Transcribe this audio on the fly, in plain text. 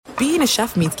being a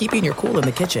chef means keeping your cool in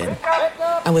the kitchen.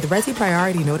 And with Resi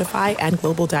Priority Notify and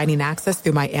Global Dining Access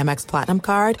through my Amex Platinum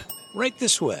card, right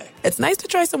this way. It's nice to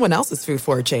try someone else's food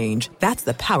for a change. That's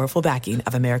the powerful backing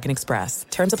of American Express.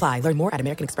 Terms apply. Learn more at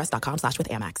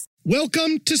americanexpress.com/withAmex.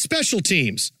 Welcome to Special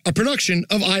Teams, a production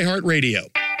of iHeartRadio.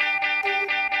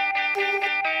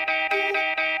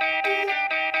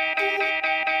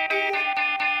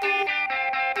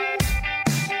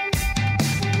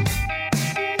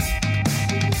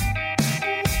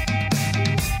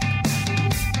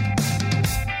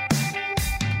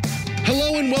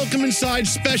 Welcome inside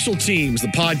Special Teams, the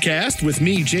podcast with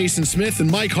me, Jason Smith, and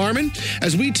Mike Harmon,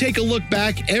 as we take a look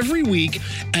back every week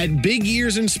at big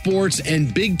years in sports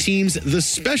and big teams, the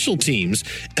special teams,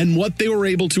 and what they were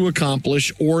able to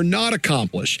accomplish or not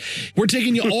accomplish. We're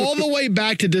taking you all the way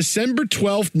back to December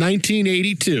 12th,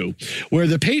 1982, where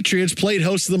the Patriots played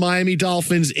host to the Miami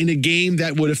Dolphins in a game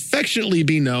that would affectionately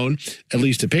be known, at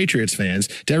least to Patriots fans,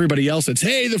 to everybody else, it's,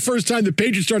 hey, the first time the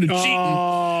Patriots started cheating.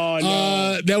 Oh,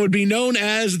 no. That would be known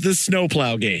as the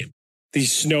Snowplow Game. The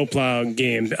Snowplow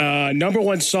Game. Number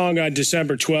one song on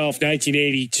December 12th,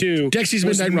 1982. Dexy's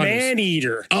Midnight Runners. Man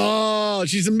Eater. Oh,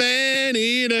 she's a man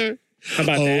eater. How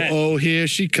about that? Oh, here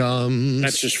she comes.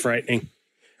 That's just frightening.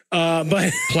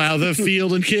 But plow the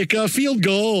field and kick a field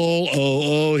goal.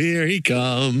 Oh, here he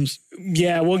comes.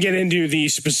 Yeah, we'll get into the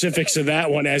specifics of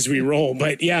that one as we roll.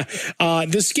 But yeah,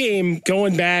 this game,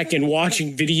 going back and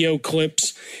watching video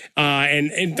clips,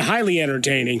 and highly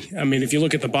entertaining. I mean, if you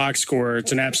look at the box score,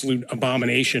 it's an absolute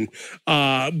abomination.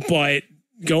 But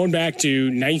going back to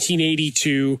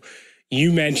 1982,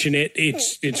 you mentioned it.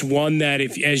 It's one that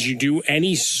as you do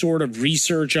any sort of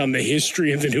research on the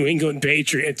history of the New England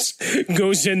Patriots,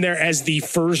 goes in there as the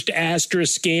first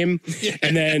asterisk game. Yeah.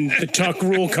 And then the Tuck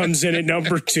rule comes in at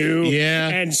number 2. Yeah.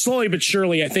 And slowly but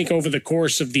surely, I think over the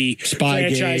course of the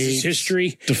franchise's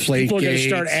history, people are going to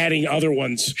start adding other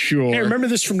ones. Sure. Hey, remember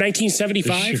this from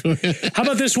 1975? Sure. How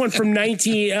about this one from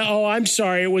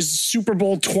it was Super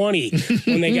Bowl 20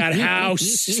 when they got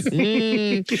housed.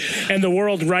 And the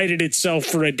world righted itself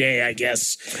for a day, I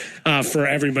guess, for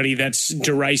everybody that's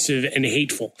derisive and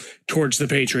hateful towards the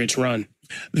Patriots run.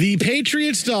 The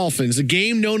Patriots-Dolphins, a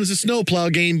game known as a snowplow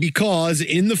game because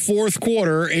in the fourth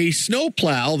quarter, a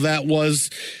snowplow that was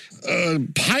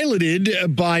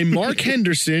piloted by Mark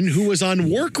Henderson, who was on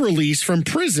work release from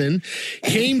prison,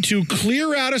 came to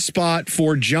clear out a spot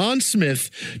for John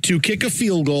Smith to kick a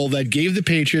field goal that gave the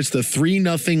Patriots the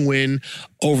 3-0 win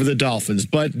over the Dolphins.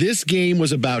 But this game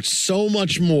was about so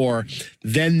much more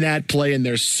than that play, and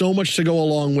there's so much to go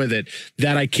along with it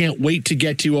that I can't wait to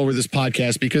get to over this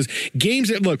podcast, because games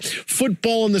that, look,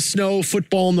 football in the snow,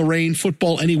 football in the rain,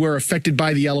 football anywhere affected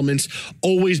by the elements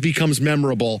always becomes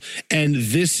memorable, and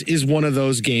this is one of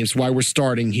those games, why we're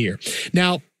starting here.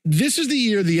 Now, this is the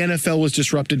year the NFL was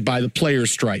disrupted by the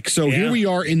players' strike. So Here we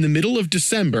are in the middle of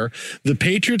December. The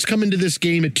Patriots come into this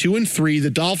game at 2-3. The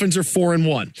Dolphins are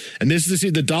 4-1. And this is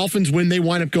the Dolphins win. They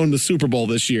wind up going to the Super Bowl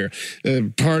this year.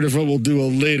 Part of what we'll do a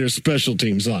later special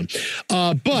teams on.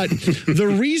 But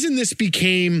the reason this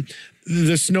became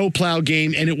the snowplow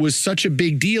game and it was such a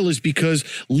big deal is because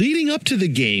leading up to the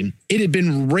game, it had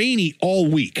been rainy all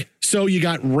week. So you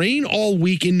got rain all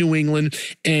week in New England,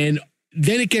 and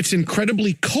then it gets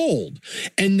incredibly cold,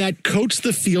 and that coats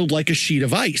the field like a sheet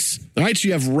of ice. All right, so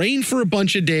you have rain for a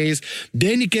bunch of days,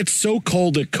 then it gets so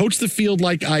cold it coats the field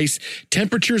like ice.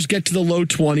 Temperatures get to the low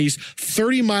 20s,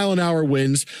 30-mile-an-hour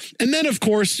winds, and then, of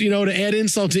course, to add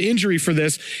insult to injury for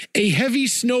this, a heavy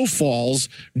snow falls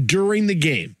during the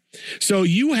game. So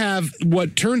you have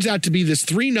what turns out to be this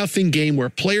 3-0 game where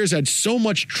players had so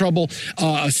much trouble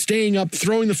staying up,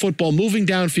 throwing the football, moving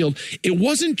downfield. It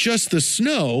wasn't just the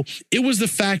snow. It was the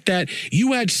fact that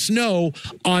you had snow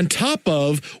on top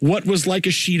of what was like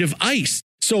a sheet of ice.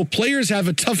 So players have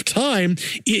a tough time.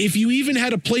 If you even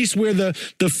had a place where the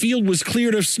field was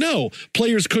cleared of snow,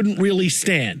 players couldn't really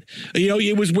stand.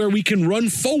 It was where we can run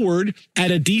forward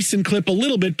at a decent clip a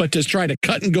little bit, but to try to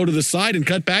cut and go to the side and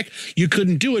cut back, you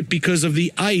couldn't do it because of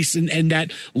the ice and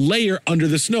that layer under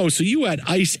the snow. So you had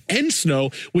ice and snow,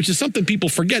 which is something people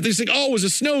forget. They think, it was a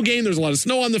snow game. There's a lot of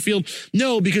snow on the field.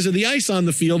 No, because of the ice on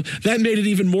the field, that made it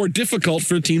even more difficult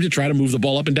for a team to try to move the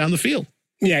ball up and down the field.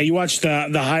 Yeah, you watch the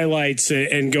highlights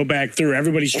and go back through.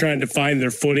 Everybody's trying to find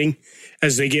their footing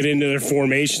as they get into their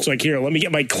formations. Like, here, let me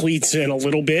get my cleats in a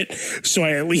little bit so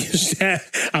I at least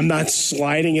I'm not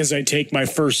sliding as I take my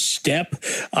first step.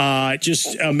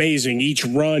 Just amazing. Each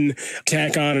run,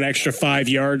 tack on an extra 5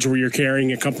 yards where you're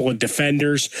carrying a couple of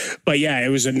defenders. But yeah, it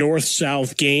was a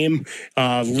north-south game.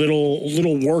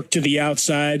 Little work to the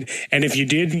outside. And if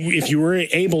you were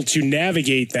able to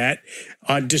navigate that,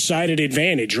 decided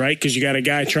advantage, right? Because you got a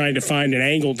guy trying to find an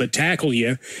angle to tackle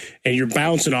you, and you're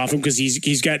bouncing off him because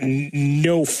he's got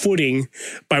no footing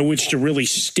by which to really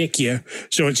stick you.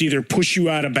 So it's either push you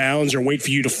out of bounds or wait for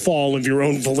you to fall of your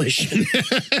own volition.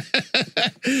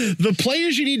 The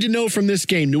players you need to know from this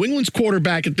game, New England's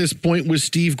quarterback at this point was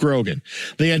Steve Grogan.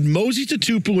 They had Mosey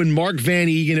Tutupu and Mark Van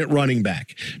Egan at running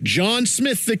back. John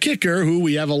Smith, the kicker, who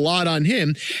we have a lot on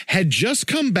him, had just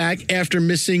come back after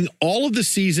missing all of the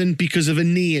season because of a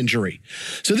knee injury.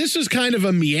 So this was kind of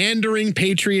a meandering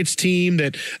Patriots team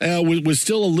that was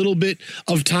still a little bit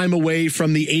of time away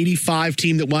from the 85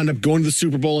 team that wound up going to the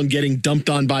Super Bowl and getting dumped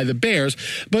on by the Bears.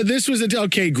 But this was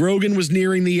Grogan was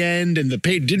nearing the end, and the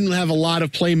didn't have a lot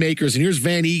of playmakers. And here's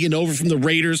Van Egan over from the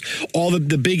Raiders, all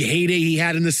the big heyday he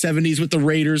had in the 70s with the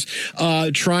Raiders,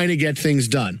 trying to get things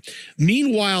done.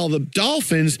 Meanwhile, the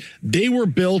Dolphins, they were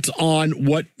built on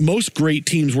what most great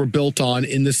teams were built on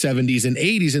in the 70s and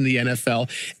 80s in the NFL,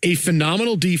 a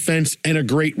phenomenal defense and a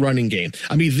great running game.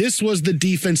 I mean, this was the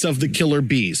defense of the Killer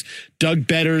Bees. Doug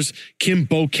Betters, Kim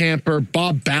Bocamper,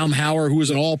 Bob Baumhauer, who was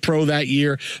an all-pro that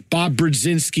year, Bob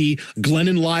Brzezinski,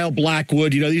 Glennon Lyle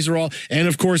Blackwood, these are all, and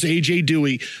of course, A.J.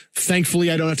 Dewey.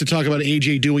 Thankfully, I don't have to talk about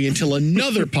A.J. Dewey until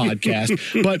another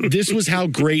podcast, but this was how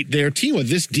great their team was.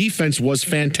 This defense was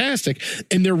fantastic,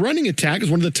 and their running attack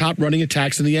is one of the top running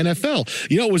attacks in the NFL.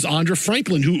 It was Andre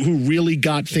Franklin who really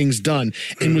got things done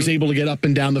and was able to get up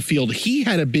and down the field. He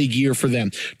had a big year for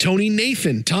them. Tony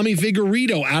Nathan, Tommy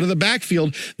Vigorito out of the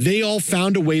backfield, they all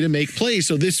found a way to make plays.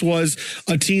 So this was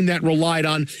a team that relied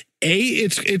on A,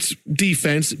 its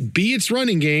defense, B, its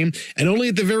running game, and only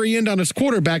at the very end on its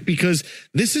quarterback, because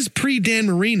this is pre-Dan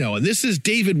Marino, and this is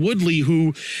David Woodley,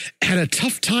 who had a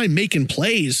tough time making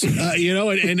plays,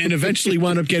 and eventually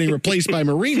wound up getting replaced by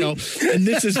Marino, and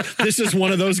this is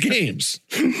one of those games.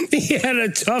 He had a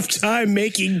tough time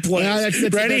making plays. That's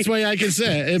the best way I can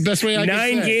say it. Best way I can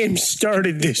say. 9 games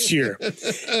started this year.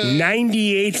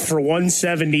 98 for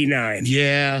 179.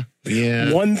 Yeah.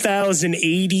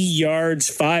 1,080 yards,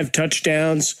 5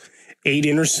 touchdowns, 8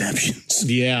 interceptions.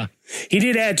 Yeah. He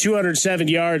did add 207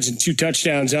 yards and 2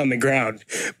 touchdowns on the ground,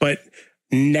 but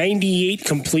 98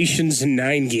 completions in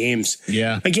 9 games.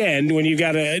 Yeah. Again, when you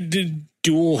got a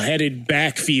dual-headed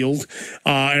backfield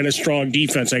and a strong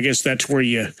defense, I guess that's where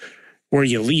you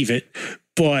leave it.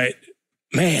 But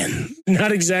man,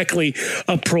 not exactly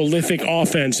a prolific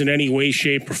offense in any way,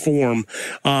 shape, or form.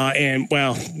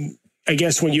 I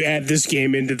guess when you add this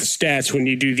game into the stats, when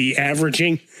you do the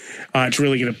averaging, it's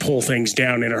really going to pull things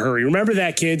down in a hurry. Remember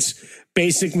that, kids.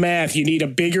 Basic math. You need a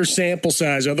bigger sample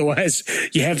size. Otherwise,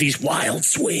 you have these wild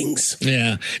swings.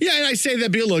 Yeah. Yeah, and I say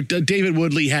that, but look, David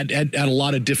Woodley had a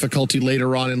lot of difficulty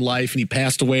later on in life, and he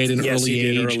passed away at an early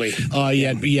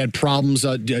age. He had problems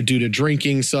due to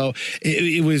drinking. So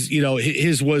it was,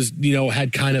 his was,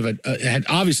 had kind of had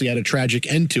obviously had a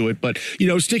tragic end to it. But,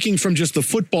 sticking from just the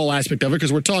football aspect of it,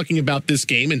 because we're talking about this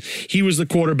game, and he was the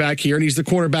quarterback here, and he's the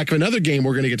quarterback of another game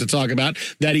we're going to get to talk about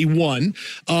that he won.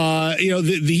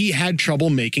 He had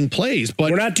trouble making plays, but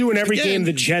we're not doing every game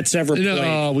the Jets ever played.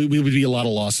 No, we would be a lot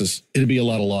of losses. It'd be a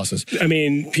lot of losses. I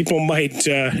mean, people might.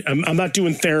 I'm not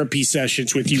doing therapy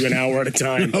sessions with you an hour at a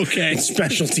time. Okay,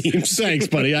 special teams. Thanks,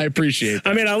 buddy. I appreciate that.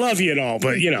 I mean, I love you and all,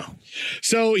 but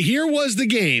So here was the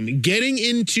game. Getting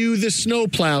into the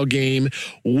snowplow game.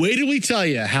 Wait till we tell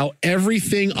you how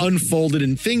everything unfolded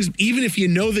and things. Even if you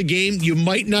know the game, you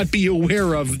might not be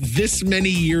aware of this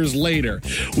many years later.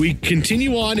 We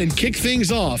continue on and kick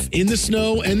things off in the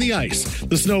snow and the ice.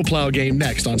 The snowplow game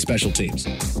next on Special Teams.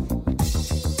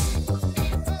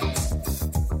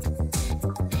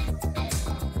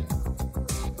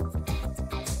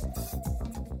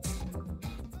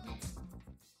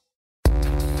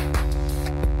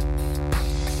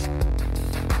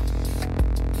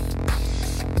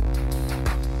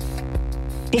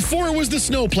 Before it was the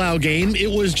snowplow game, it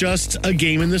was just a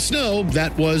game in the snow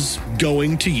that was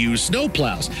going to use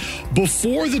snowplows.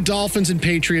 Before the Dolphins and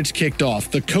Patriots kicked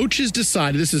off, the coaches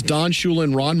decided, this is Don Shula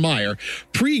and Ron Meyer,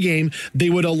 pregame, they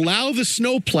would allow the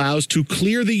snowplows to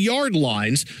clear the yard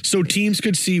lines so teams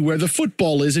could see where the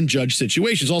football is and judge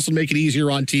situations. Also make it easier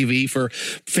on TV for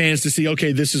fans to see,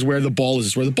 okay, this is where the ball is,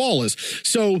 this is where the ball is.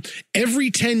 So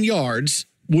every 10 yards,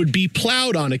 would be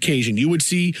plowed on occasion. You would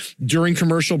see during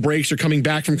commercial breaks or coming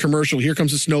back from commercial, here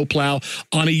comes a snowplow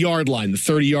on a yard line, the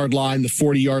 30-yard line, the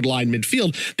 40-yard line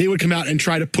midfield. They would come out and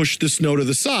try to push the snow to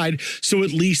the side so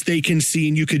at least they can see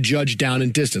and you could judge down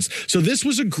and distance. So this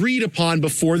was agreed upon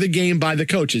before the game by the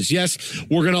coaches. Yes,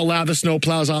 we're going to allow the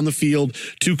snowplows on the field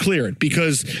to clear it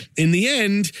because in the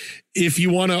end, if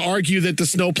you want to argue that the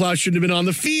snowplow shouldn't have been on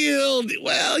the field,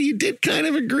 well, you did kind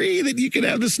of agree that you could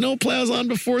have the snowplows on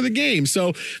before the game.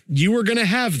 So you were going to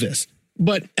have this.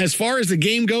 But as far as the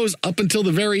game goes, up until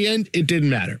the very end, it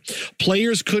didn't matter.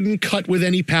 Players couldn't cut with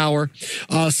any power.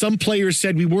 Some players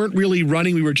said we weren't really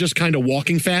running. We were just kind of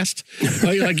walking fast.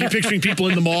 Like you're picturing people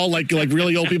in the mall, like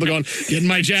really old people going, getting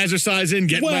my jazzercise in,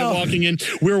 getting my walking in.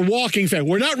 We're walking fast.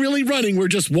 We're not really running. We're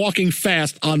just walking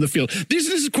fast on the field. This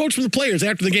is quotes from the players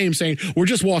after the game saying, we're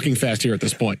just walking fast here at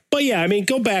this point. But yeah, I mean,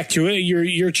 go back to it.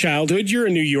 Your childhood. You're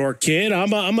a New York kid.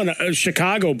 I'm a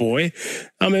Chicago boy.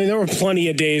 I mean, there were plenty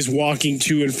of days walking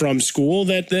to and from school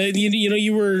that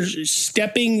you were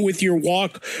stepping with your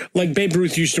walk like Babe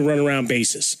Ruth used to run around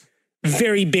bases.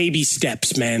 Very baby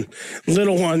steps, man.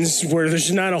 Little ones where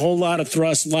there's not a whole lot of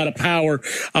thrust, a lot of power,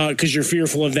 because you're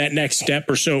fearful of that next step,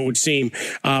 or so it would seem.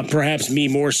 Perhaps me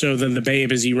more so than the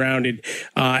Babe as he rounded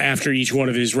after each one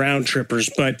of his round trippers.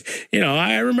 But,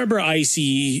 I remember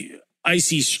icy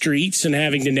streets and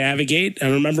having to navigate. I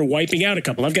remember wiping out a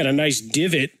couple. I've got a nice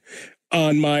divot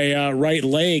on my right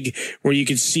leg where you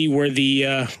could see where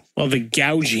the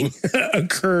gouging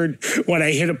occurred when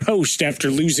I hit a post after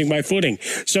losing my footing.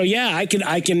 So yeah, I can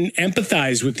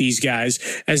empathize with these guys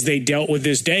as they dealt with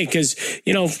this day because,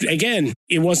 again,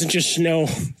 it wasn't just snow.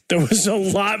 There was a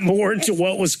lot more to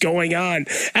what was going on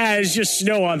as just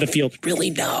snow on the field. Really,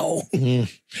 no. Mm-hmm.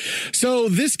 So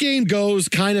this game goes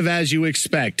kind of as you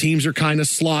expect. Teams are kind of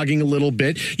slogging a little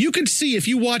bit. You could see if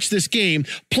you watch this game,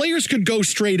 players could go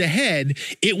straight ahead.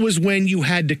 It was when you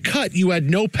had to cut, you had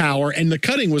no power, and the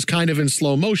cutting was kind of in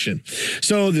slow motion.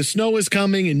 So the snow is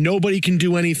coming and nobody can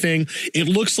do anything. It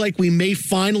looks like we may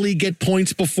finally get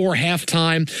points before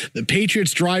halftime. The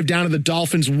Patriots drive down to the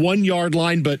Dolphins' 1 yard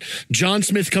line, but John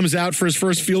Smith comes out for his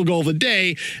first field goal of the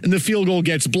day, and the field goal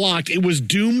gets blocked. It was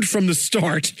doomed from the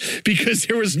start because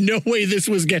there was no way this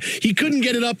was he couldn't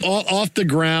get it up off the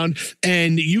ground,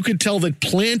 and you could tell that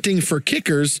planting for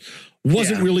kickers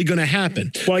wasn't really going to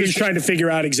happen. Well, he's trying to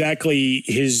figure out exactly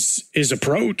his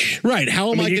approach. Right.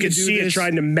 How am I going to do this? You can see it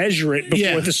trying to measure it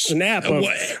before the snap of,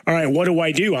 all right, what do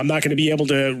I do? I'm not going to be able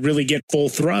to really get full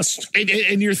thrust.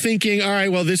 And you're thinking, all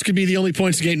right, well, this could be the only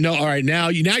points game. No, all right, now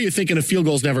you're thinking a field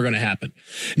goal is never going to happen.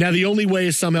 Now, the only way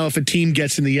is somehow if a team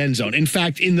gets in the end zone. In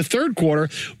fact, in the third quarter,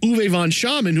 Uwe von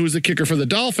Schamann, who was the kicker for the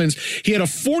Dolphins, he had a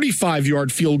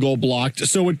 45-yard field goal blocked,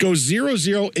 so it goes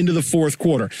 0-0 into the fourth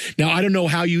quarter. Now, I don't know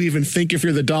how you even think if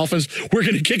you're the Dolphins, we're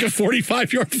going to kick a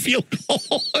 45-yard field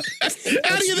goal.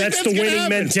 How do you think that's the winning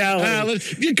mentality?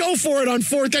 You go for it on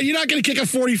fourth down. You're not going to kick a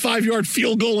 45-yard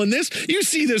field goal in this. You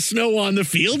see the snow on the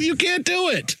field. You can't do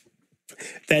it.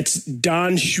 That's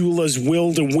Don Shula's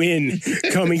will to win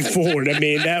coming forward. I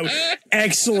mean, that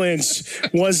excellence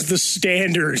was the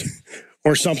standard.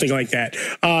 Or something like that.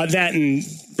 That and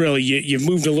really, you've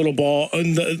moved a little ball,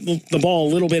 the ball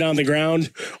a little bit on the ground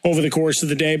over the course of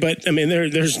the day. But I mean,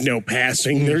 there's no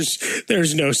passing.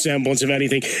 There's no semblance of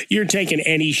anything. You're taking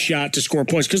any shot to score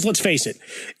points because let's face it,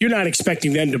 you're not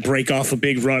expecting them to break off a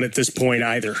big run at this point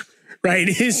either, right?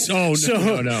 No.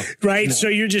 Right. No. So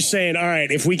you're just saying, all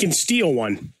right, if we can steal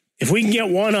one. If we can get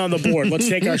one on the board, let's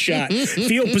take our shot.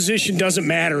 Field position doesn't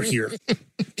matter here.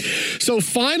 So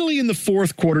finally in the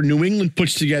fourth quarter, New England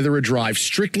puts together a drive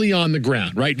strictly on the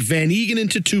ground, right? Van Egan and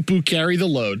Tutupu carry the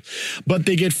load, but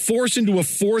they get forced into a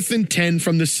 4th and 10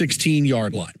 from the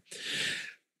 16-yard line.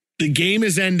 The game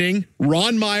is ending.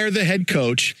 Ron Meyer, the head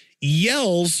coach,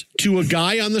 yells to a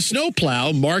guy on the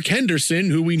snowplow, Mark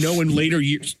Henderson, who we know in later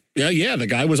years. Yeah, the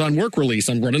guy was on work release.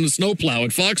 I'm running the snowplow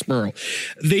at Foxborough.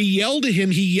 They yell to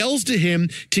him. He yells to him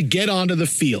to get onto the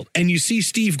field. And you see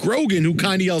Steve Grogan, who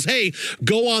kind of yells, hey,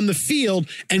 go on the field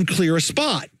and clear a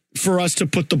spot for us to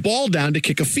put the ball down to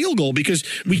kick a field goal because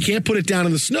we can't put it down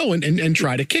in the snow and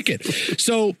try to kick it.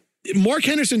 So Mark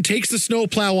Henderson takes the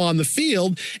snowplow on the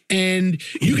field, and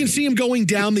you can see him going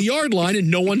down the yard line,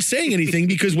 and no one's saying anything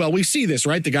because, well, we see this,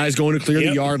 right? The guy's going to clear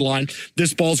the yard line.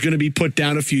 This ball's going to be put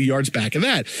down a few yards back of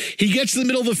that. He gets to the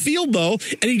middle of the field, though,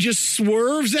 and he just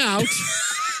swerves out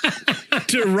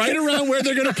to right around where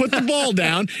they're going to put the ball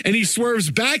down, and he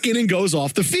swerves back in and goes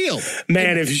off the field.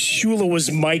 Man, if Shula was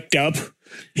mic'd up,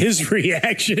 his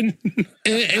reaction.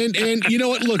 and you know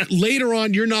what? Look, later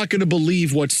on, you're not going to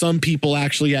believe what some people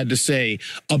actually had to say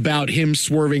about him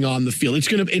swerving on the field.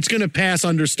 It's gonna pass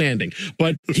understanding.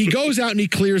 But he goes out and he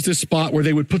clears this spot where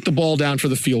they would put the ball down for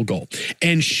the field goal.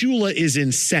 And Shula is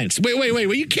incensed. Wait.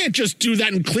 You can't just do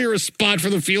that and clear a spot for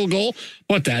the field goal.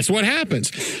 But that's what happens.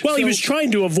 Well, he was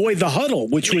trying to avoid the huddle,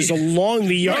 which was along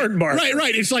the yard mark.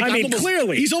 Right. It's like,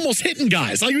 clearly. He's almost hitting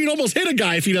guys. Like, he'd almost hit a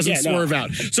guy if he doesn't swerve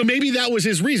out. So maybe that was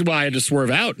his reason why I had to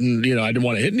swerve out, and, I didn't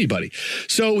want to hit anybody.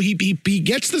 So he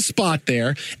gets the spot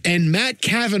there, and Matt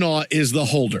Cavanaugh is the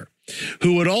holder,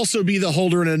 who would also be the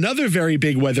holder in another very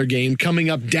big weather game coming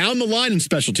up down the line in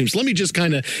special teams. So let me just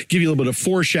kind of give you a little bit of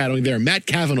foreshadowing there. Matt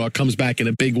Cavanaugh comes back in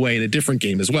a big way in a different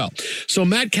game as well. So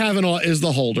Matt Cavanaugh is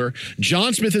the holder.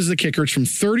 John Smith is the kicker. It's from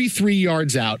 33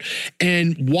 yards out.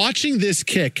 And watching this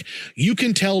kick, you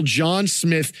can tell John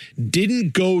Smith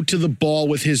didn't go to the ball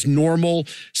with his normal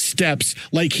steps.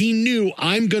 Like, he knew,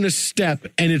 I'm going to step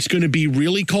and it's going to be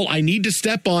really cold. I need to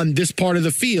step on this part of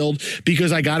the field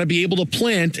because I got to be able to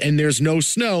plant, and there's no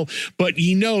snow. But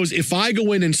he knows if I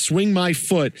go in and swing my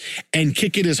foot and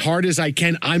kick it as hard as I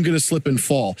can, I'm going to slip and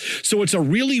fall. So it's a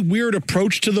really weird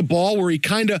approach to the ball where he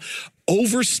kind of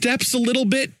oversteps a little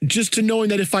bit, just to knowing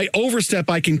that if I overstep,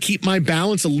 I can keep my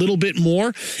balance a little bit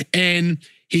more. And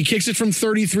he kicks it from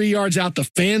 33 yards out. The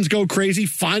fans go crazy.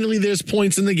 Finally, there's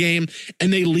points in the game,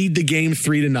 and they lead the game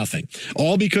 3-0.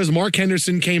 All because Mark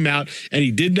Henderson came out, and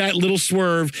he did that little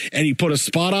swerve, and he put a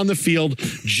spot on the field.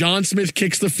 John Smith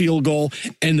kicks the field goal,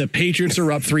 and the Patriots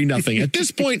are up 3-0. At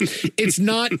this point, it's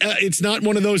not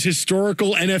one of those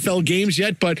historical NFL games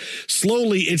yet, but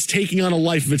slowly it's taking on a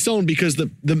life of its own because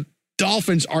the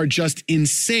Dolphins are just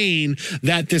insane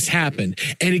that this happened.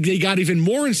 And they got even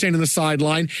more insane on the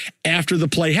sideline after the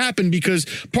play happened, because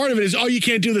part of it is, you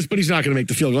can't do this, but he's not going to make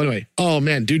the field goal anyway. Oh,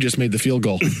 man, dude just made the field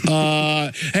goal. Hey, come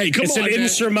on. It's an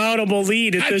insurmountable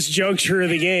lead at this juncture of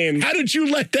the game. How did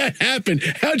you let that happen?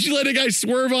 How did you let a guy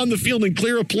swerve on the field and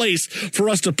clear a place for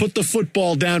us to put the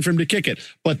football down for him to kick it?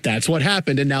 But that's what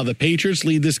happened, and now the Patriots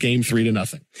lead this game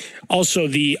 3-0. Also,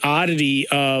 the oddity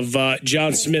of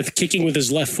John Smith kicking with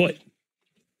his left foot,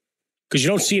 because you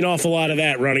don't see an awful lot of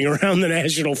that running around the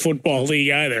National Football League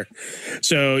either.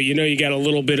 So, you got a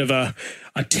little bit of a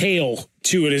tail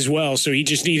to it as well. So he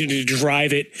just needed to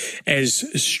drive it as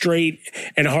straight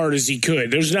and hard as he could.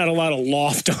 There's not a lot of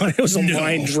loft on it. It was a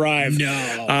line drive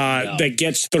that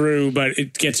gets through, but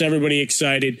it gets everybody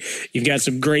excited. You've got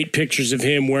some great pictures of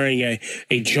him wearing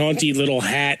a jaunty little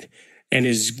hat and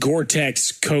his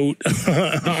Gore-Tex coat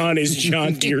on his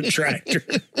John Deere tractor.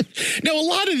 Now, a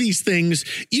lot of these things,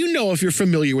 if you're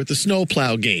familiar with the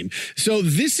snowplow game. So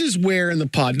this is where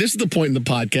this is the point in the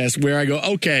podcast where I go,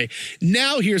 okay,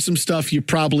 now here's some stuff you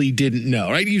probably didn't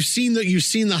know, right? You've seen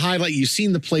the highlight, you've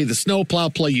seen the play, the snowplow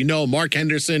play, Mark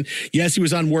Henderson. Yes, he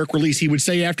was on work release. He would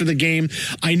say after the game,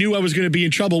 I knew I was going to be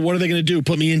in trouble. What are they going to do?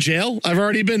 Put me in jail? I've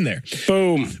already been there.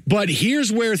 Boom. But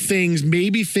here's where things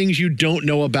you don't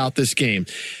know about this game.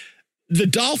 The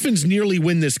Dolphins nearly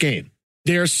win this game.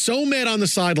 They're so mad on the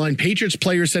sideline. Patriots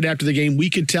players said after the game,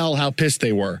 we could tell how pissed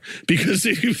they were because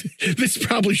this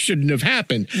probably shouldn't have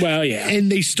happened. Well, yeah.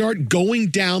 And they start going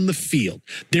down the field.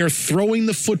 They're throwing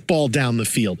the football down the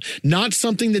field. Not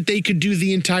something that they could do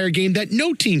the entire game that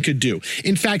no team could do.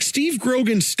 In fact, Steve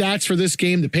Grogan's stats for this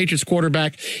game, the Patriots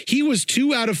quarterback, he was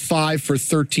 2 out of 5 for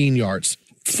 13 yards.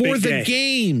 For the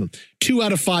game, 2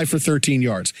 out of 5 for 13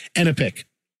 yards and a pick.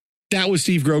 That was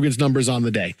Steve Grogan's numbers on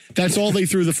the day. That's all they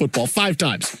threw the football, 5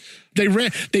 times. They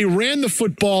ran the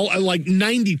football like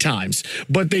 90 times,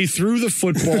 but they threw the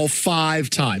football 5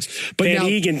 times. But Van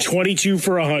Egan, 22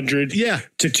 for 100. Yeah.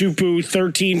 Tutupu,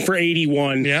 13 for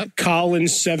 81. Yep.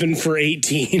 Collins, 7 for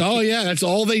 18. Oh, yeah, that's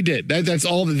all they did. That's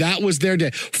all. That was their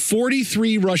day.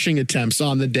 43 rushing attempts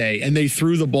on the day, and they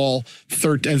threw the ball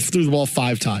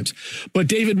 5 times. But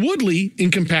David Woodley,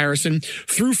 in comparison,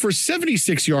 threw for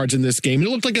 76 yards in this game. It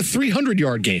looked like a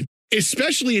 300-yard game.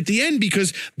 Especially at the end,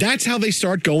 because that's how they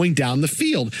start going down the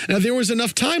field. Now, there was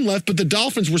enough time left, but the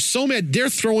Dolphins were so mad, they're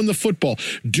throwing the football.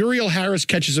 Duriel Harris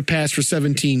catches a pass for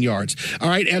 17 yards. All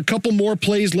right, a couple more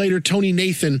plays later, Tony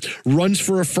Nathan runs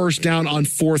for a first down on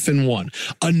 4th and 1.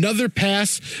 Another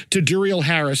pass to Duriel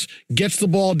Harris gets the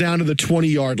ball down to the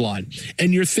 20-yard line.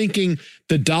 And you're thinking,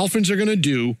 the Dolphins are going to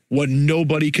do what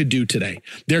nobody could do today.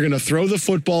 They're going to throw the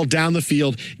football down the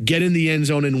field, get in the end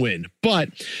zone, and win. But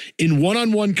in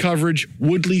one-on-one coverage,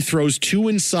 Woodley throws 2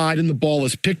 inside, and the ball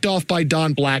is picked off by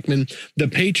Don Blackman. The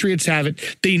Patriots have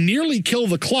it. They nearly kill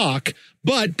the clock,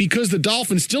 but because the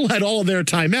Dolphins still had all of their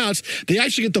timeouts, they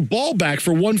actually get the ball back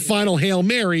for one final Hail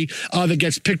Mary that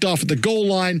gets picked off at the goal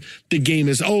line. The game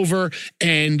is over,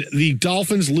 and the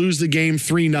Dolphins lose the game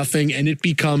 3-0, and it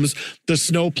becomes the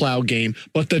snowplow game.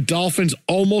 But the Dolphins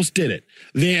almost did it.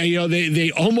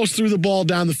 They almost threw the ball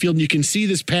down the field, and you can see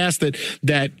this pass that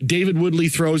David Woodley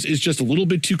throws is just a little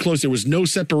bit too close. There was no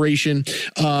separation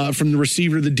from the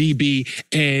receiver to the DB,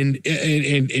 and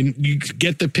you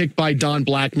get the pick by Don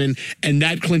Blackman, and and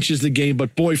that clinches the game.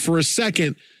 But boy, for a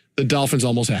second, the Dolphins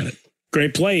almost had it.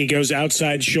 Great play. He goes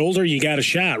outside shoulder. You got a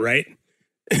shot, right?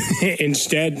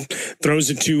 Instead, throws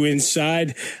it to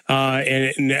inside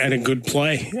and a good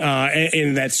play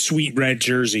in that sweet red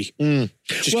jersey.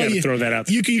 Just got to throw that out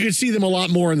there. You could see them a lot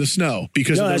more in the snow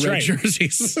because of the red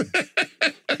jerseys.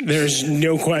 There's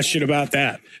no question about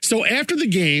that. So after the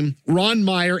game, Ron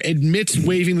Meyer admits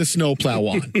waving the snowplow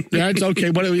on. That's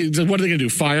okay. What are they going to do?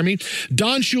 Fire me?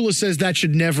 Don Shula says that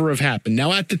should never have happened.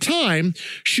 Now, at the time,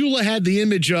 Shula had the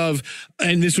image of,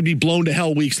 and this would be blown to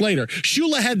hell weeks later,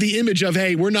 Shula had the image of,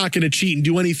 hey, we're not going to cheat and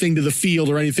do anything to the field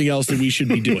or anything else that we should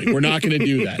be doing. We're not going to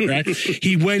do that, right?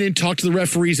 He went and talked to the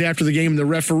referees after the game, and the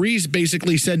referees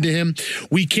basically said to him,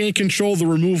 we can't control the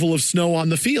removal of snow on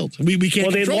the field. We can't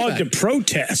control that. Well, they logged a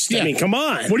protest. Yeah. I mean, come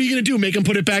on. What are you going to do? Make them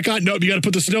put it back on? No, you got to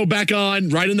put the snow back on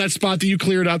right in that spot that you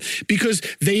cleared up because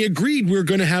they agreed we're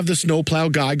going to have the snowplow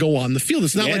guy go on the field.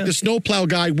 It's not like the snowplow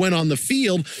guy went on the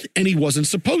field and he wasn't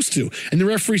supposed to. And the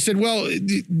referee said, well,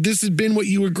 this has been what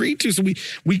you agreed to. So we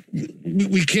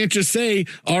can't just say,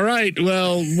 all right,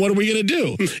 well, what are we going to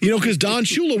do? Because Don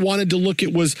Shula wanted to look,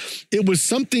 it was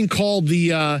something called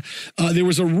there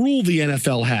was a rule the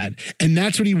NFL had, and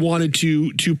that's what he wanted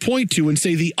to point to and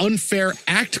say the unfair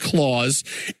act clause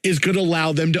is going to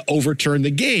allow them to overturn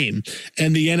the game.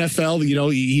 And the NFL,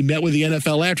 he met with the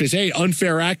NFL after. He said, hey,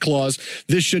 unfair act clause,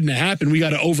 this shouldn't have happened. We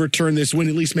got to overturn this win,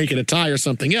 at least make it a tie or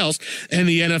something else. And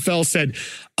the NFL said,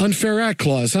 unfair act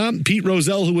clause, huh? Pete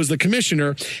Rozelle, who was the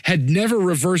commissioner, had never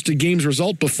reversed a game's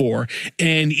result before.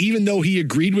 And even though he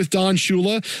agreed with Don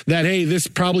Shula that, hey, this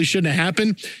probably shouldn't have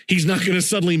happened, he's not going to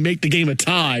suddenly make the game a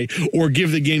tie or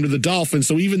give the game to the Dolphins.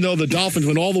 So even though the Dolphins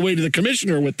went all the way to the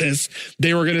commissioner with this,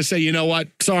 they were going to say, you know what?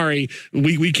 Sorry,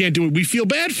 we can't do it. We feel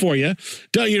bad for you.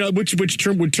 Which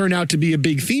would turn out to be a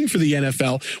big theme for the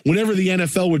NFL. Whenever the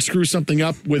NFL would screw something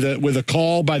up with a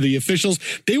call by the officials,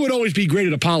 they would always be great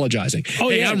at apologizing. Oh,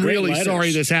 hey, I'm really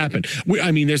sorry this happened.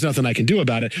 There's nothing I can do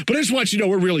about it. But I just want you to know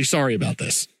we're really sorry about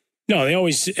this. No, they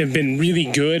always have been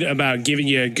really good about giving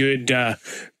you a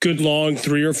good long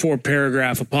 3 or 4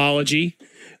 paragraph apology,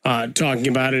 talking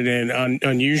about it in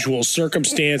unusual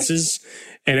circumstances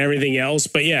and everything else.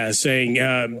 But yeah,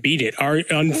 saying beat it, our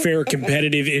unfair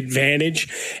competitive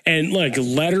advantage. And look,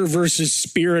 letter versus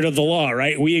spirit of the law,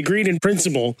 right? We agreed in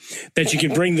principle that you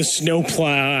could bring the snowplow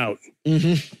out.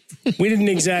 Mm-hmm. We didn't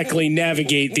exactly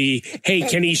navigate hey,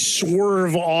 can he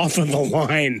swerve off of the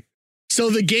line? So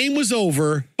the game was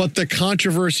over, but the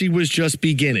controversy was just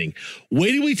beginning.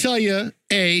 Wait till we tell you,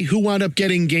 A, who wound up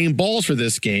getting game balls for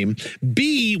this game,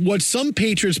 B, what some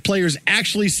Patriots players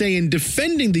actually say in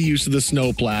defending the use of the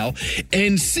snowplow,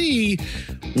 and C,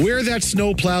 where that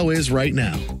snowplow is right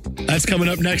now. That's coming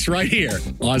up next right here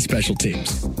on Special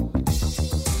Teams.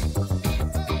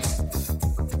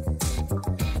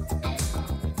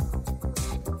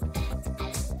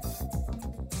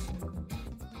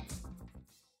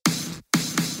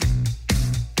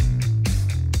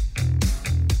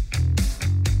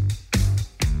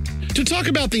 To talk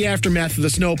about the aftermath of the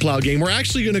snowplow game, we're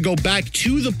actually going to go back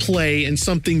to the play and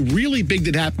something really big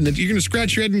that happened that you're going to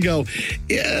scratch your head and go,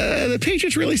 yeah, the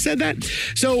Patriots really said that?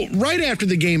 So right after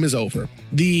the game is over,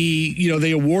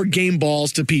 they award game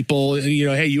balls to people,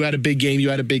 hey, you had a big game,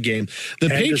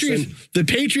 The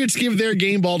Patriots give their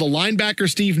game ball to linebacker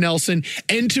Steve Nelson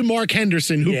and to Mark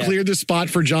Henderson, who cleared the spot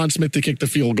for John Smith to kick the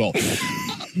field goal.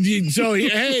 So,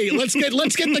 hey, let's get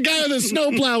the guy with the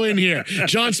snowplow in here.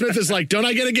 John Smith is like, don't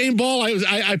I get a game ball?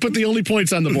 I put the only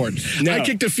points on the board. No. I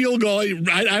kicked a field goal.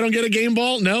 I don't get a game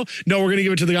ball? No, we're going to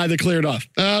give it to the guy that cleared off.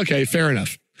 Okay, fair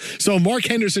enough. So Mark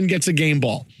Henderson gets a game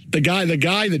ball. The guy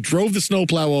that drove the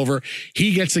snowplow over,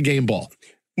 he gets a game ball.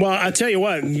 Well, I'll tell you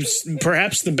what,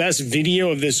 perhaps the best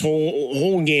video of this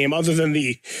whole game, other than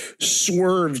the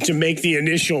swerve to make the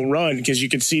initial run, because you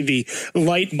could see the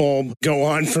light bulb go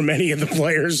on for many of the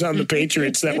players on the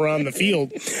Patriots that were on the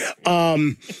field,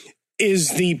 is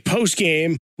the post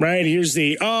game. Right. Here's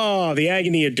the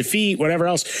agony of defeat, whatever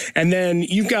else. And then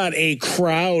you've got a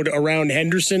crowd around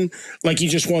Henderson like he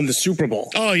just won the Super Bowl.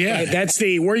 Oh, yeah. Right? That's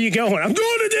where are you going? I'm going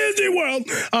to Disney World.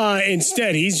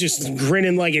 Instead, he's just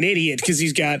grinning like an idiot because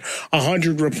he's got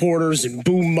 100 reporters and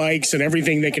boom mics and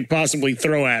everything they could possibly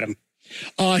throw at him.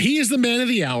 He is the man of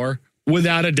the hour,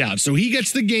 without a doubt. So he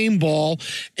gets the game ball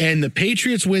and the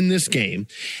Patriots win this game.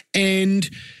 And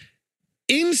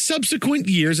in subsequent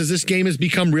years, as this game has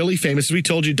become really famous, as we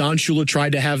told you, Don Shula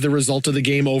tried to have the result of the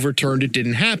game overturned. It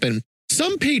didn't happen.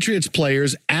 Some Patriots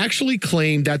players actually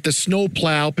claimed that the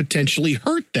snowplow potentially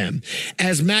hurt them,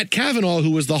 as Matt Cavanaugh,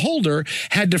 who was the holder,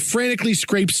 had to frantically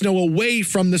scrape snow away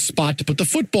from the spot to put the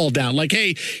football down. Like,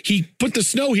 hey, he put the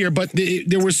snow here, but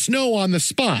there was snow on the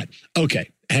spot. Okay.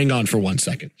 Hang on for 1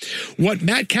 second. What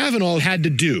Matt Cavanaugh had to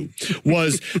do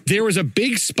was there was a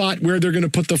big spot where they're going to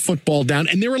put the football down,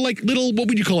 and there were like little, what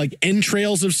would you call, like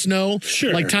entrails of snow?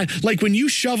 Sure. Like when you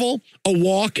shovel a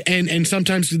walk and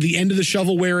sometimes the end of the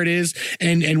shovel where it is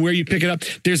and where you pick it up,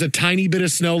 there's a tiny bit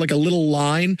of snow, like a little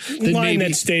line.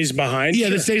 That stays behind. Yeah,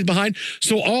 sure. that stays behind.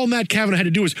 So all Matt Cavanaugh had to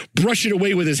do was brush it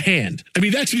away with his hand. I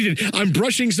mean, that's what he did. I'm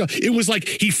brushing snow. It was like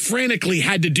he frantically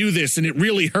had to do this, and it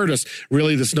really hurt us.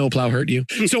 Really, the snowplow hurt you?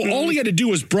 So all he had to do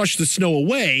was brush the snow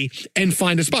away and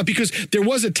find a spot, because there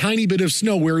was a tiny bit of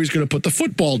snow where he was going to put the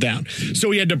football down. So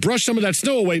he had to brush some of that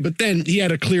snow away, but then he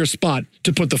had a clear spot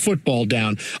to put the football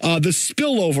down. The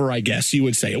spillover, I guess you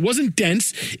would say. It wasn't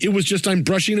dense. It was just, I'm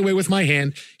brushing it away with my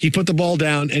hand. He put the ball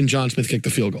down, and John Smith kicked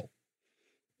the field goal.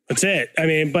 That's it. I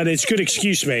mean, but it's good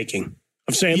excuse making.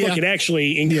 I'm saying, look, it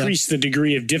actually increased the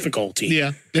degree of difficulty.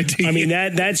 Yeah. I mean,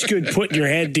 that's good, putting your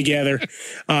head together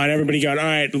and everybody going, all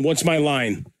right, what's my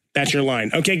line? That's your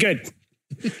line. Okay, good.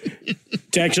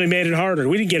 It actually made it harder.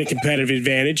 We didn't get a competitive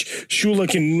advantage. Shula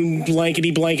can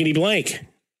blankety blank.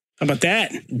 How about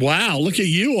that? Wow, look at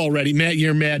you already, Matt.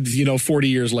 You're mad, 40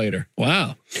 years later.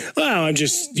 Wow. Well, I'm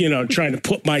just, trying to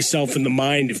put myself in the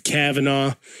mind of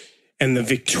Cavanaugh and the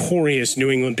victorious New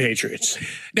England Patriots.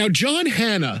 Now, John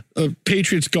Hanna, a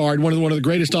Patriots guard, one of the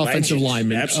greatest offensive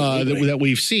linemen that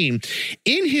we've seen,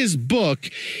 in his book,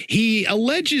 he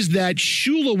alleges that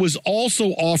Shula was also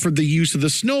offered the use of the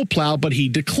snowplow, but he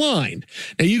declined.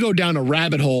 Now, you go down a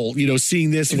rabbit hole, seeing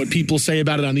this and what people say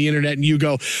about it on the internet, and you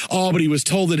go, oh, but he was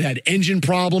told it had engine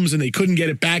problems and they couldn't get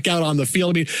it back out on the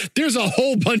field. I mean, there's a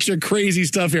whole bunch of crazy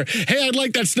stuff here. Hey, I'd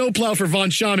like that snowplow for Von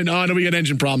Schaman. Oh, no, we got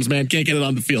engine problems, man. Can't get it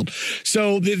on the field.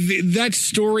 So that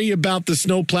story about the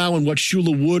snowplow and what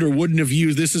Shula would or wouldn't have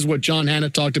used, this is what John Hanna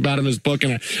talked about in his book.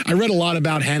 And I read a lot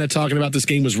about Hanna talking about this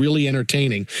game. Was really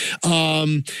entertaining.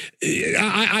 I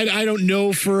don't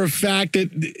know for a fact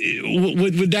that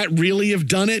would that really have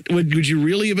done it? Would you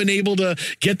really have been able to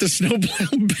get the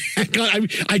snowplow back on?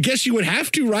 I guess you would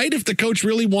have to, right? If the coach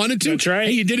really wanted to. That's right.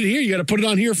 Hey, you did it here. You got to put it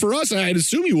on here for us. I'd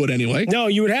assume you would anyway. No,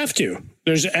 you would have to.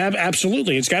 There's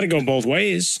absolutely. It's got to go both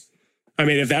ways. I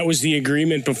mean, if that was the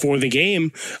agreement before the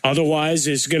game, otherwise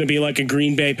it's going to be like a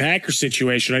Green Bay Packers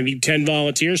situation. I need 10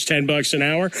 volunteers, $10 an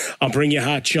hour. I'll bring you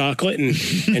hot chocolate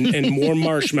and more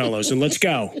marshmallows, and let's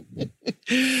go.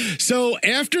 So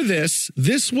after this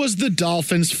was the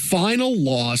Dolphins' final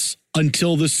loss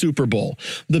until the Super Bowl.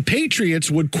 The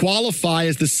Patriots would qualify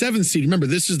as the 7th seed. Remember,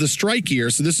 this is the strike year,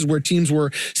 so this is where teams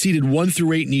were seeded 1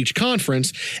 through 8 in each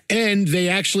conference, and they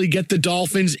actually get the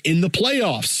Dolphins in the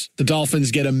playoffs. The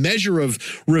Dolphins get a measure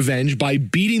of revenge by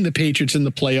beating the Patriots in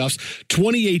the playoffs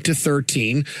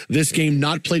 28-13. This game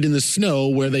not played in the snow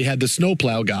where they had the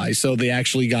snowplow guy, so they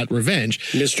actually got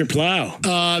revenge. Mr. Plow.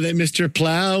 That Mr.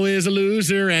 Plow is a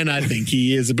loser, and I think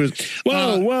he is a boozer.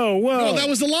 Whoa. No, that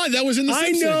was the line. That was in the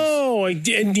Simpsons. I know. And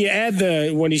you add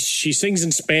she sings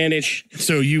in Spanish.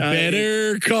 So you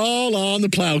better call on the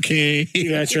Plow King.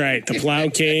 That's right. The Plow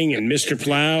King and Mr.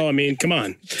 Plow. I mean, come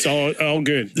on. It's all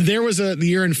good. There was a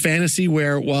year in fantasy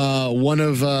where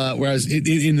whereas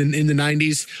in the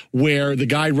 90s, where the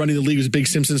guy running the league was a big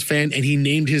Simpsons fan, and he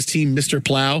named his team Mr.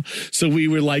 Plow. So we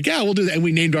were like, yeah, we'll do that. And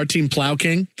we named our team Plow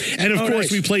King. And of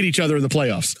course, we played each other in the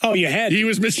playoffs. Oh, you had. He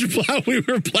was Mr. Plow. We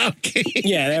were Plow King.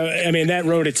 Yeah. that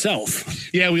wrote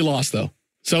itself. Yeah, we lost, though.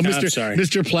 So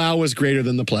Mr. Plow was greater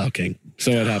than the Plow King. So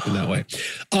it happened that way.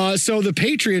 So the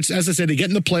Patriots, as I said, they get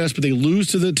in the playoffs, but they lose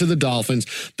to the Dolphins.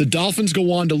 The Dolphins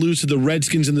go on to lose to the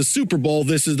Redskins in the Super Bowl.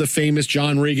 This is the famous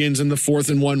John Riggins and the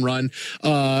 4th-and-1 run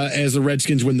as the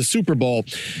Redskins win the Super Bowl.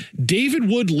 David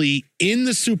Woodley in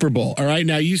the Super Bowl. All right,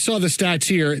 now you saw the stats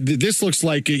here. This looks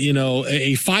like a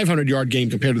 500-yard game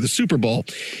compared to the Super Bowl.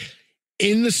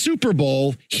 In the Super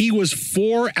Bowl, he was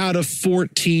 4 out of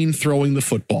 14 throwing the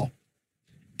football.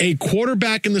 A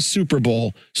quarterback in the Super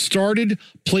Bowl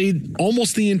played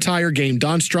almost the entire game.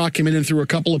 Don Strock came in and threw a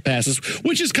couple of passes,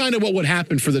 which is kind of what would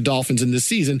happen for the Dolphins in this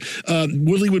season.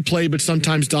 Woodley would play, but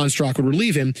sometimes Don Strock would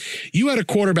relieve him. You had a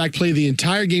quarterback play the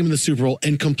entire game in the Super Bowl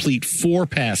and complete 4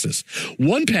 passes.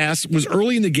 One pass was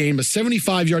early in the game, a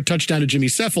 75-yard touchdown to Jimmy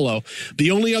Cefalo.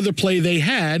 The only other play they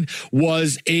had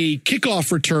was a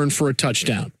kickoff return for a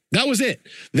touchdown. That was it.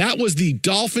 That was the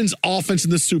Dolphins' offense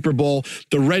in the Super Bowl.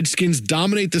 The Redskins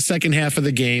dominate the second half of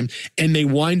the game, and they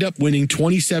wind up winning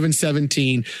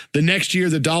 27-17. The next year,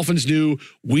 the Dolphins knew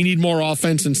we need more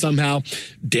offense, and somehow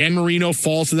Dan Marino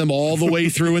falls to them all the way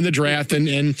through in the draft, and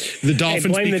the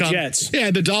Dolphins blame become the Jets.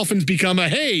 Yeah, the Dolphins become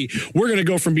we're going to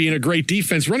go from being a great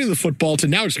defense running the football to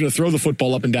now it's going to throw the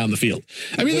football up and down the field.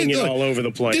 I mean, look, all over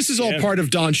the place. This is all part of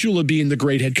Don Shula being the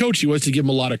great head coach he was, to give him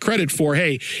a lot of credit for.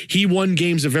 Hey, he won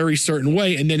games a very certain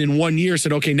way, and then in 1 year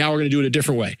said, okay, now we're going to do it a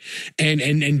different way, and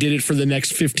did it for the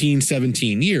next 15,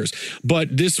 17 years.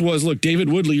 But this was, look, David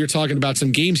Woodley, you're talking about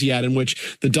some games he had in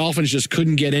which the Dolphins just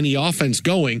couldn't get any offense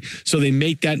going, so they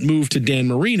make that move to Dan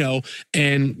Marino,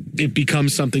 and it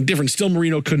becomes something different. Still,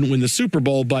 Marino couldn't win the Super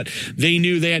Bowl, but they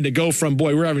knew they had to go from,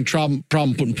 boy, we're having problem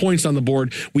putting points on the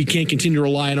board. We can't continue to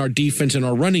rely on our defense and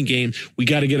our running game. We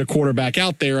got to get a quarterback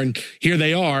out there, and here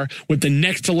they are with the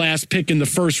next to last pick in the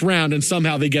first round, and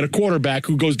somehow they get a quarterback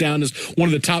who goes down as one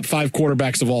of the top 5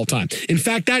 quarterbacks of all time. In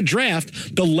fact, that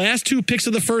draft, the last 2 picks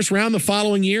of the first round the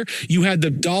following year, you had the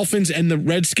Dolphins and the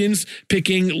Redskins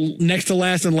picking next to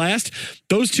last and last.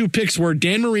 Those 2 picks were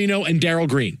Dan Marino and Darryl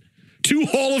Green. 2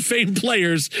 Hall of Fame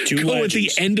players go at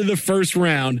the end of the first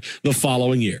round the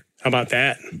following year. How about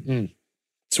that?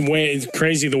 It's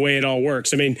crazy the way it all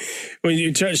works. I mean, when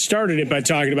you started it by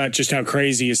talking about just how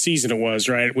crazy a season it was,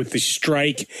 right? With the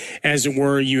strike, as it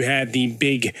were, you had the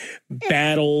big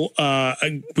battle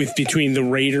between the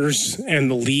Raiders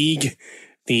and the league,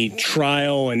 the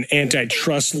trial and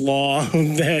antitrust law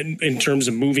that in terms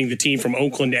of moving the team from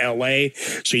Oakland to LA.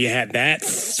 So you had that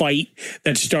fight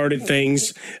that started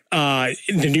things.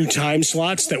 The new time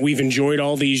slots that we've enjoyed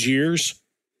all these years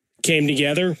came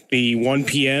together, the 1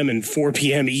 p.m. and 4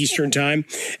 p.m. Eastern time,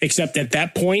 except at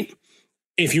that point,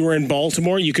 if you were in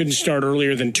Baltimore, you couldn't start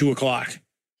earlier than 2 o'clock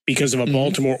because of a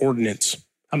Baltimore ordinance.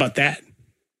 How about that?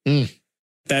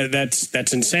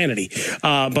 That's insanity.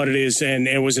 But it is, and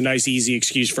it was a nice, easy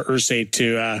excuse for Irsay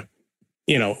to,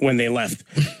 when they left.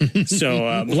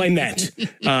 So blame that.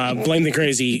 Blame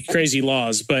the crazy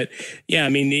laws. But yeah, I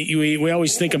mean, we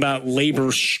always think about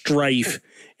labor strife,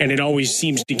 and it always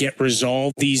seems to get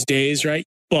resolved these days, right?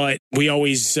 But we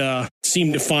always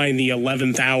seem to find the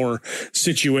 11th hour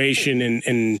situation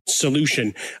and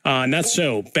solution. Not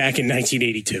so back in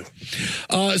 1982.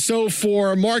 So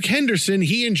for Mark Henderson,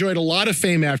 he enjoyed a lot of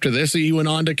fame after this. He went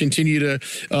on to continue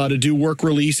to do work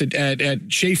release at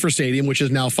Schaefer Stadium, which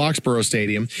is now Foxborough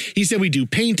Stadium. He said we'd do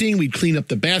painting, we'd clean up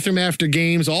the bathroom after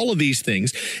games, all of these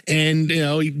things. And,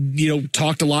 he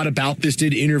talked a lot about this,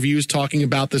 did interviews talking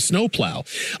about the snowplow.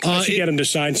 I should get him to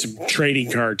sign some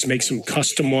trading cards, make some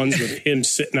custom ones with him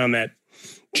sitting on that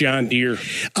John Deere.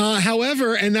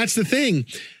 However, and that's the thing,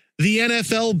 the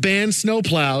NFL banned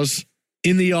snowplows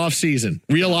in the offseason,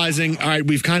 realizing, all right,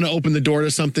 we've kind of opened the door to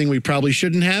something we probably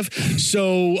shouldn't have.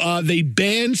 So they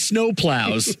banned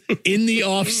snowplows in the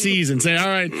offseason, saying, all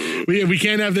right, we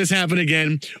can't have this happen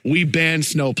again. We banned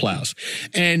snowplows.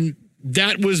 And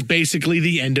that was basically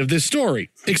the end of this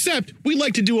story. Except we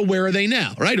like to do a Where Are They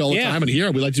Now, right? All the time in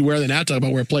here, we like to do Where Are They Now, talk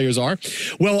about where players are.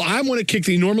 Well, I want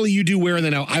to normally you do Where Are They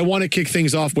Now. I want to kick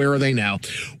things off. Where are they now?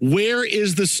 Where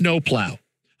is the snowplow?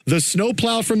 The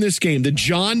snowplow from this game, the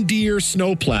John Deere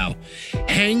snowplow,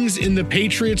 hangs in the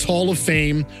Patriots Hall of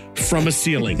Fame from a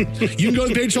ceiling. You can go to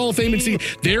the Patriots Hall of Fame and see,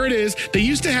 there it is. They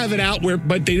used to have it out but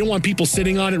they didn't want people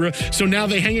sitting on it. So now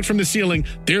they hang it from the ceiling.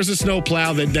 There's a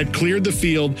snowplow that cleared the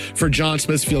field for John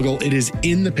Smith's field goal. It is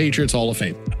in the Patriots Hall of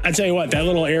Fame. I tell you what, that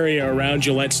little area around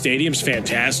Gillette Stadium is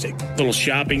fantastic. Little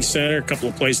shopping center, a couple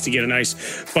of places to get a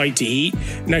nice bite to eat.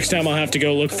 Next time I'll have to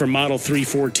go look for Model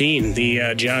 314,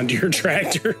 the John Deere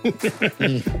tractor.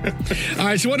 All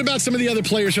right, so what about some of the other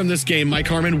players from this game, Mike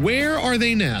Harmon? Where are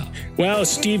they now? Well,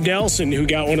 Steve Nelson, who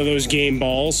got one of those game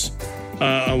balls,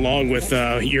 along with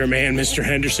your man, Mr.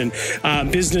 Henderson,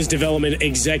 business development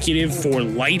executive for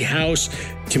Lighthouse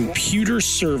Computer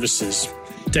Services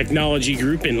Technology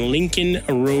Group in Lincoln,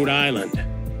 Rhode Island.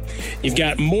 You've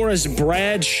got Morris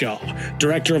Bradshaw,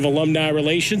 Director of Alumni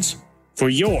Relations for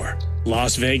your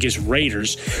Las Vegas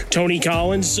Raiders. Tony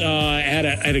Collins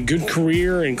had a good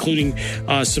career, including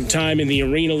some time in the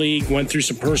Arena League, went through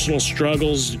some personal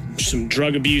struggles, some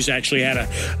drug abuse, actually had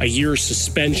a year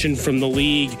suspension from the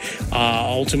league,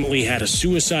 ultimately had a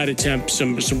suicide attempt,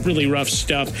 some really rough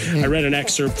stuff. I read an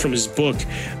excerpt from his book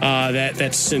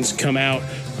that's since come out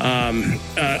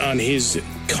on his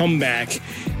comeback.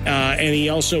 And he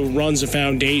also runs a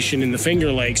foundation in the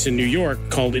Finger Lakes in New York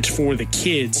called It's For the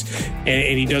Kids.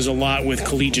 And he does a lot with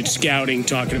collegiate scouting,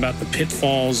 talking about the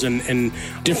pitfalls and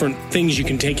different things you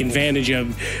can take advantage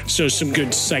of. So some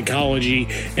good psychology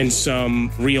and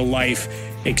some real life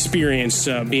experience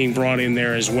being brought in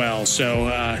there as well.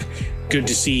 So good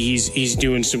to see he's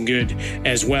doing some good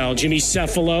as well. Jimmy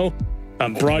Cefalo, a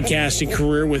broadcasting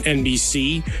career with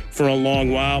NBC for a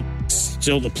long while,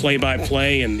 still the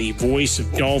play-by-play and the voice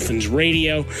of Dolphins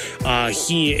radio.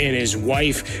 He and his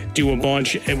wife do a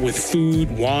bunch with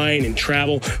food, wine, and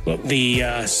travel. The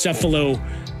Cefalo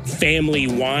family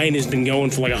wine has been going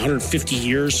for like 150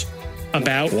 years.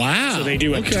 Wow. So they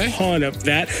do a ton of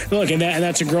that. Look, and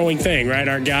that's a growing thing, right?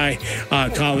 Our guy,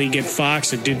 colleague at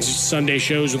Fox that did Sunday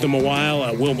shows with him a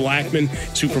while, Will Blackman,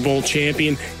 Super Bowl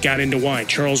champion, got into wine.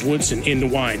 Charles Woodson, into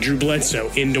wine. Drew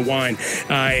Bledsoe, into wine.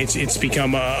 It's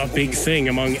become a big thing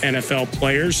among NFL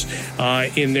players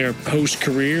in their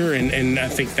post-career, and I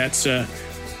think that's a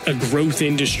growth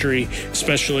industry,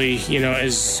 especially,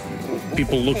 as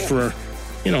people look for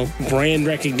brand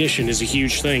recognition is a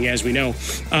huge thing, as we know.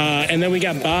 And then we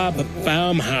got Bob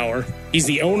Baumhauer. He's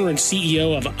the owner and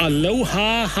CEO of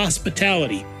Aloha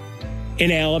Hospitality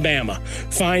in Alabama.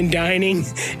 Fine dining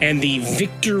and the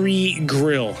Victory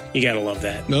Grill. You got to love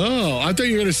that. Oh, I thought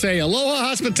you were going to say Aloha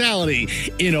Hospitality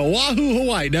in Oahu,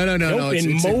 Hawaii. No.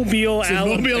 It's Mobile,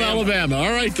 Alabama. Mobile, Alabama.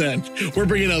 All right, then. We're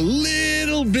bringing a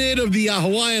little bit of the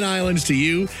Hawaiian Islands to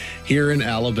you here in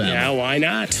Alabama. Yeah, why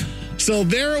not? So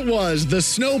there it was, the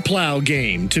snowplow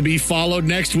game, to be followed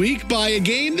next week by a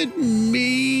game that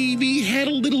maybe had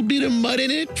a little bit of mud in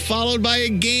it, followed by a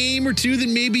game or two that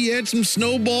maybe had some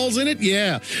snowballs in it.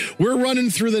 Yeah, we're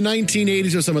running through the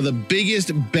 1980s with some of the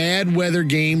biggest bad weather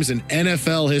games in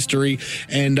NFL history,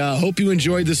 and hope you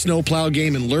enjoyed the snowplow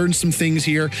game and learned some things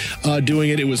here doing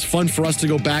it. It was fun for us to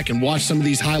go back and watch some of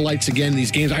these highlights again,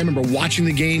 these games. I remember watching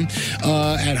the game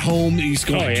at home.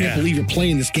 I can't believe you're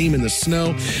playing this game in the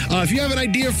snow. If you have an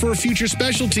idea for future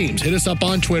special teams, hit us up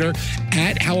on Twitter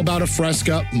at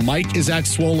HowAboutAFresca. Mike is at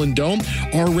Swollen Dome.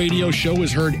 Our radio show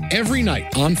is heard every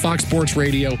night on Fox Sports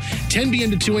Radio, 10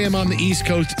 p.m. to 2 a.m. on the East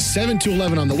Coast, 7 to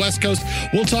 11 on the West Coast.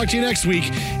 We'll talk to you next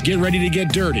week. Get ready to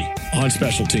get dirty on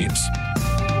special teams.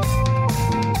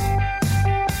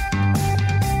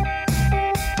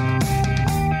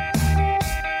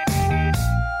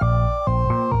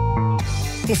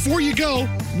 Before you go,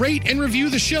 rate and review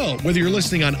the show, whether you're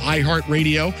listening on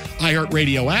iHeartRadio,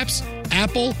 iHeartRadio apps,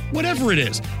 Apple, whatever it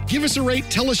is. Give us a rate.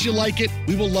 Tell us you like it.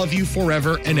 We will love you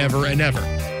forever and ever and ever.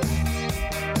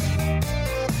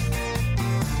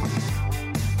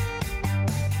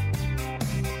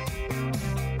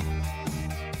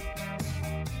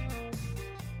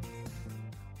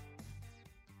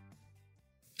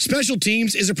 Special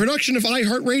Teams is a production of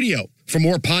iHeartRadio. For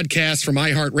more podcasts from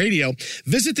iHeartRadio,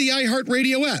 visit the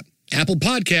iHeartRadio app, Apple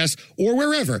Podcasts, or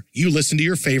wherever you listen to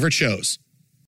your favorite shows.